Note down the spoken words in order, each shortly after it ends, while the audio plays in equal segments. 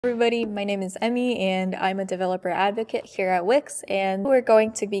Everybody, my name is Emmy and I'm a developer advocate here at Wix, and we're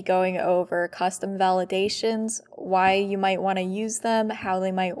going to be going over custom validations, why you might want to use them, how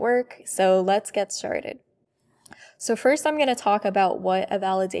they might work. So let's get started. So first I'm going to talk about what a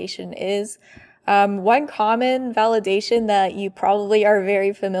validation is. One common validation that you probably are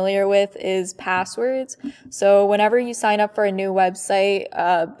very familiar with is passwords. So whenever you sign up for a new website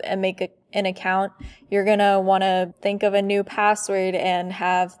and make an account, you're gonna want to think of a new password and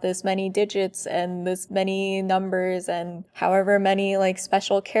have this many digits and this many numbers and however many like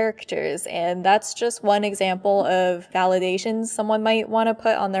special characters. And that's just one example of validations someone might want to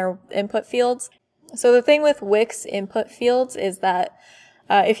put on their input fields. So the thing with Wix input fields is that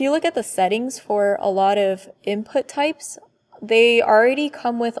if you look at the settings for a lot of input types, they already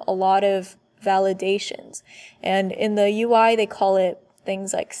come with a lot of validations. And in the UI, they call it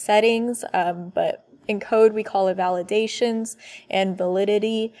things like settings, but in code, we call it validations and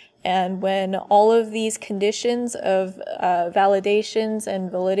validity. And when all of these conditions of validations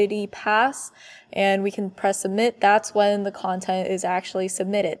and validity pass, and we can press submit, that's when the content is actually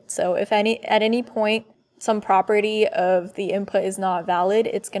submitted. So if at any point, some property of the input is not valid,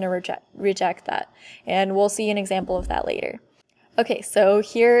 it's going to reject that. And we'll see an example of that later. Okay, so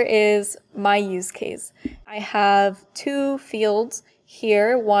here is my use case. I have two fields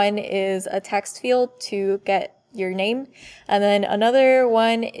here. One is a text field to get your name, and then another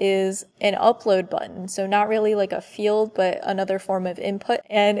one is an upload button. So not really like a field, but another form of input.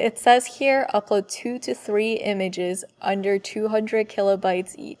 And it says here, upload 2 to 3 images under 200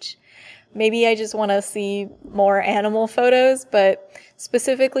 kilobytes each. Maybe I just want to see more animal photos, but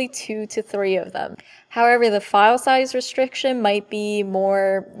specifically 2 to 3 of them. However, the file size restriction might be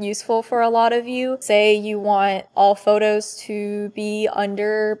more useful for a lot of you. Say you want all photos to be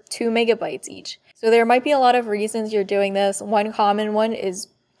under 2 megabytes each. So there might be a lot of reasons you're doing this. One common one is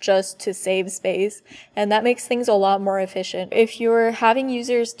just to save space, and that makes things a lot more efficient. If you're having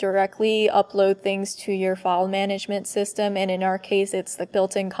users directly upload things to your file management system, and in our case it's the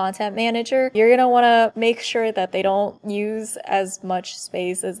built-in content manager, you're going to want to make sure that they don't use as much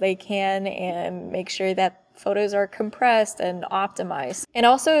space as they can and make sure that photos are compressed and optimized. And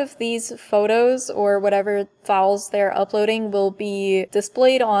also, if these photos or whatever files they're uploading will be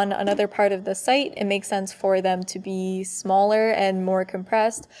displayed on another part of the site, it makes sense for them to be smaller and more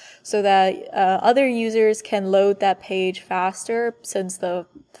compressed so that other users can load that page faster since the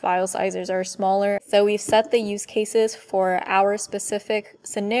file sizes are smaller. So we've set the use cases for our specific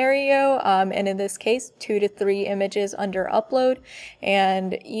scenario, and in this case 2 to 3 images under upload,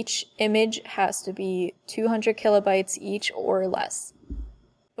 and each image has to be 200 kilobytes each or less.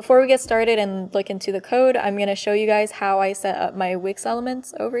 Before we get started and look into the code, I'm going to show you guys how I set up my Wix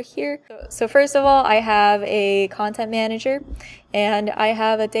elements over here. So first of all, I have a content manager, and I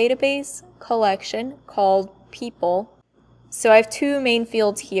have a database collection called people. So I have two main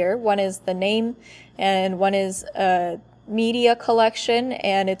fields here. One is the name, and one is a media collection,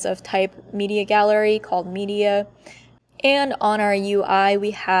 and it's of type media gallery called media. And on our UI,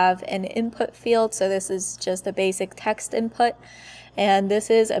 we have an input field. So this is just a basic text input, and this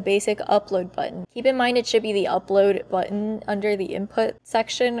is a basic upload button. Keep in mind it should be the upload button under the input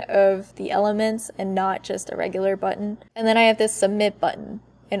section of the elements and not just a regular button. And then I have this submit button.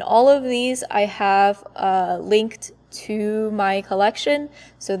 And all of these I have linked to my collection.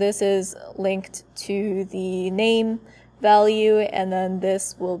 So this is linked to the name value, and then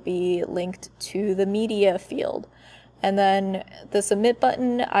this will be linked to the media field. And then the submit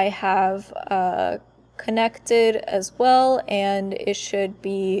button I have connected as well, and it should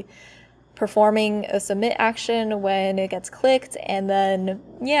be performing a submit action when it gets clicked. And then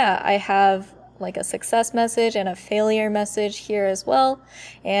yeah, I have like a success message and a failure message here as well,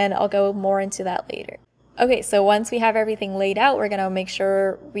 and I'll go more into that later. Okay, so once we have everything laid out, we're going to make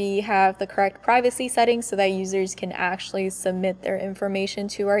sure we have the correct privacy settings so that users can actually submit their information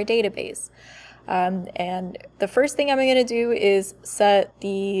to our database. And the first thing I'm going to do is set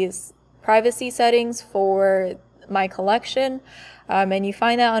these privacy settings for my collection. And you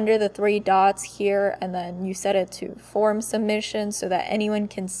find that under the 3 dots here, and then you set it to form submission so that anyone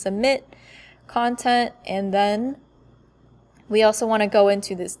can submit content. And then we also want to go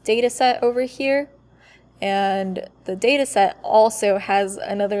into this data set over here. And the data set also has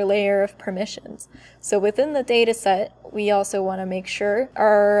another layer of permissions. So within the data set, we also want to make sure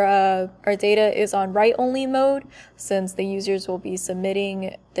our data is on write-only mode, since the users will be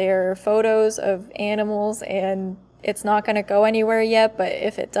submitting their photos of animals, and it's not going to go anywhere yet, but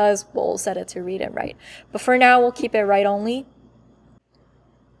if it does, we'll set it to read and write. But for now, we'll keep it write-only.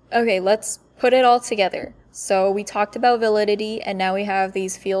 Okay, let's put it all together. So we talked about validity, and now we have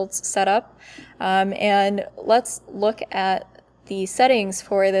these fields set up. And let's look at the settings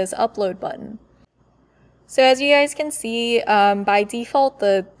for this upload button. So as you guys can see, by default,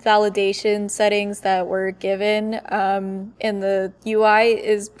 the validation settings that were given in the UI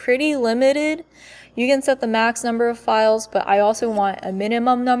is pretty limited. You can set the max number of files, but I also want a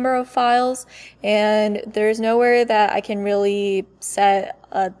minimum number of files, and there's nowhere that I can really set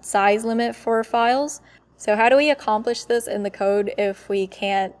a size limit for files. So how do we accomplish this in the code if we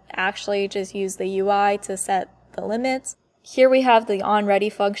can't actually just use the UI to set the limits? Here we have the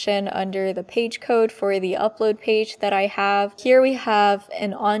onReady function under the page code for the upload page that I have. Here we have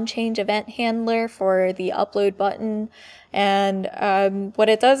an onChange event handler for the upload button. And what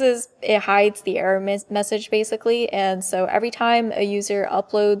it does is it hides the error message basically. And so every time a user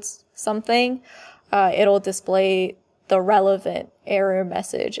uploads something, it'll display the relevant error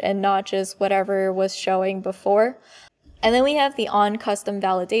message and not just whatever was showing before. And then we have the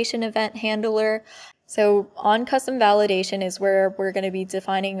onCustomValidation event handler. So onCustomValidation is where we're going to be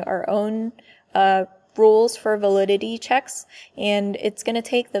defining our own rules for validity checks, and it's going to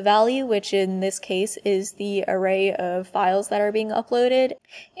take the value, which in this case is the array of files that are being uploaded,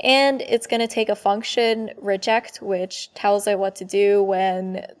 and it's going to take a function reject, which tells it what to do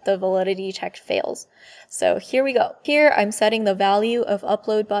when the validity check fails. So here we go. Here I'm setting the value of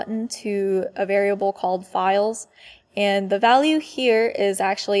upload button to a variable called files. And the value here is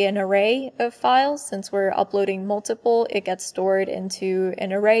actually an array of files. Since we're uploading multiple, it gets stored into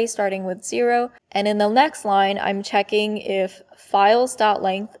an array starting with 0. And in the next line, I'm checking if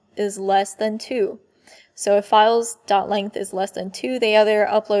files.length is less than 2. So if files.length is less than 2, they either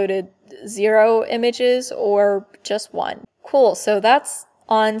uploaded 0 images or just 1. Cool, so that's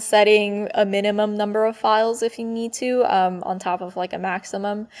on setting a minimum number of files if you need to, on top of like a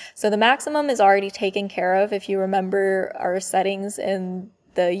maximum. So the maximum is already taken care of if you remember our settings in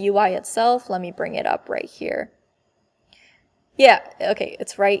the UI itself. Let me bring it up right here. Yeah, okay,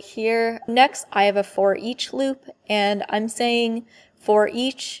 it's right here. Next, I have a for each loop, and I'm saying for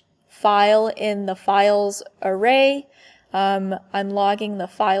each file in the files array, I'm logging the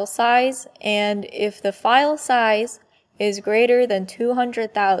file size, and if the file size is greater than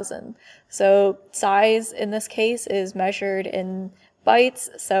 200,000. So size in this case is measured in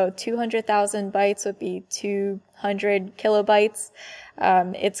bytes. So 200,000 bytes would be 200 kilobytes.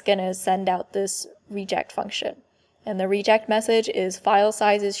 It's going to send out this reject function. And the reject message is file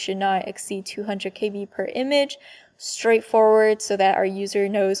sizes should not exceed 200 KB per image. Straightforward so that our user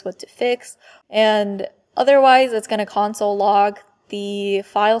knows what to fix. And otherwise, it's going to console log the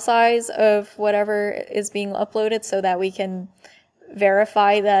file size of whatever is being uploaded so that we can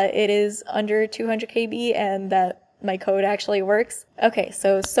verify that it is under 200 KB and that my code actually works. Okay,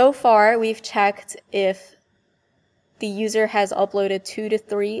 so far we've checked if the user has uploaded 2 to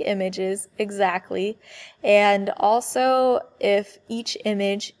 3 images exactly, and also if each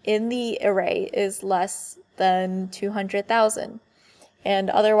image in the array is less than 200,000. And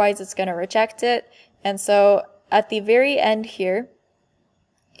otherwise it's going to reject it. And so at the very end here,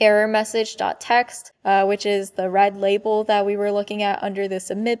 error message.text, which is the red label that we were looking at under the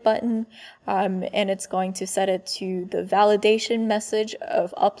submit button, and it's going to set it to the validation message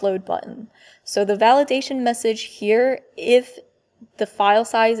of upload button. So the validation message here, if the file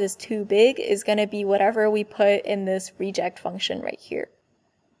size is too big, is going to be whatever we put in this reject function right here.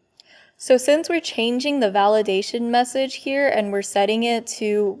 So since we're changing the validation message here and we're setting it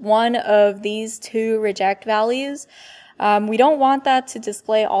to one of these 2 reject values, we don't want that to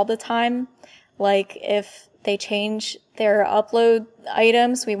display all the time. Like if they change their upload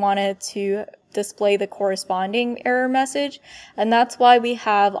items, we want it to display the corresponding error message. And that's why we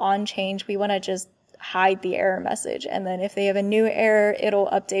have onChange. We want to just hide the error message. And then if they have a new error, it'll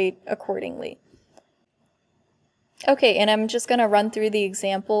update accordingly. Okay, and I'm just going to run through the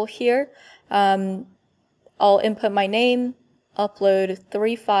example here. I'll input my name, upload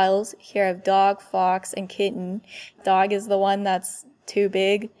 3 files. Here I have dog, fox, and kitten. Dog is the one that's too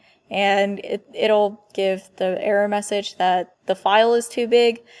big, and it'll give the error message that the file is too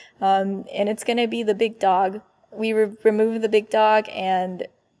big, and it's going to be the big dog. We remove the big dog, and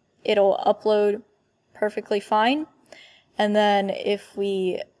it'll upload perfectly fine. And then if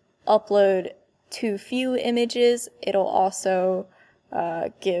we upload too few images, it'll also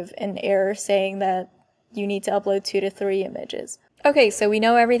give an error saying that you need to upload 2 to 3 images. Okay, so we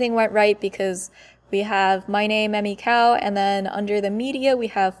know everything went right because we have my name, Emmy Cow, and then under the media we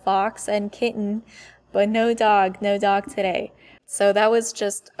have fox and kitten, but no dog today. So that was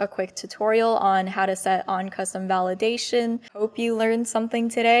just a quick tutorial on how to set on custom validation. Hope you learned something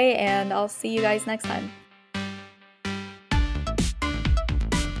today, and I'll see you guys next time.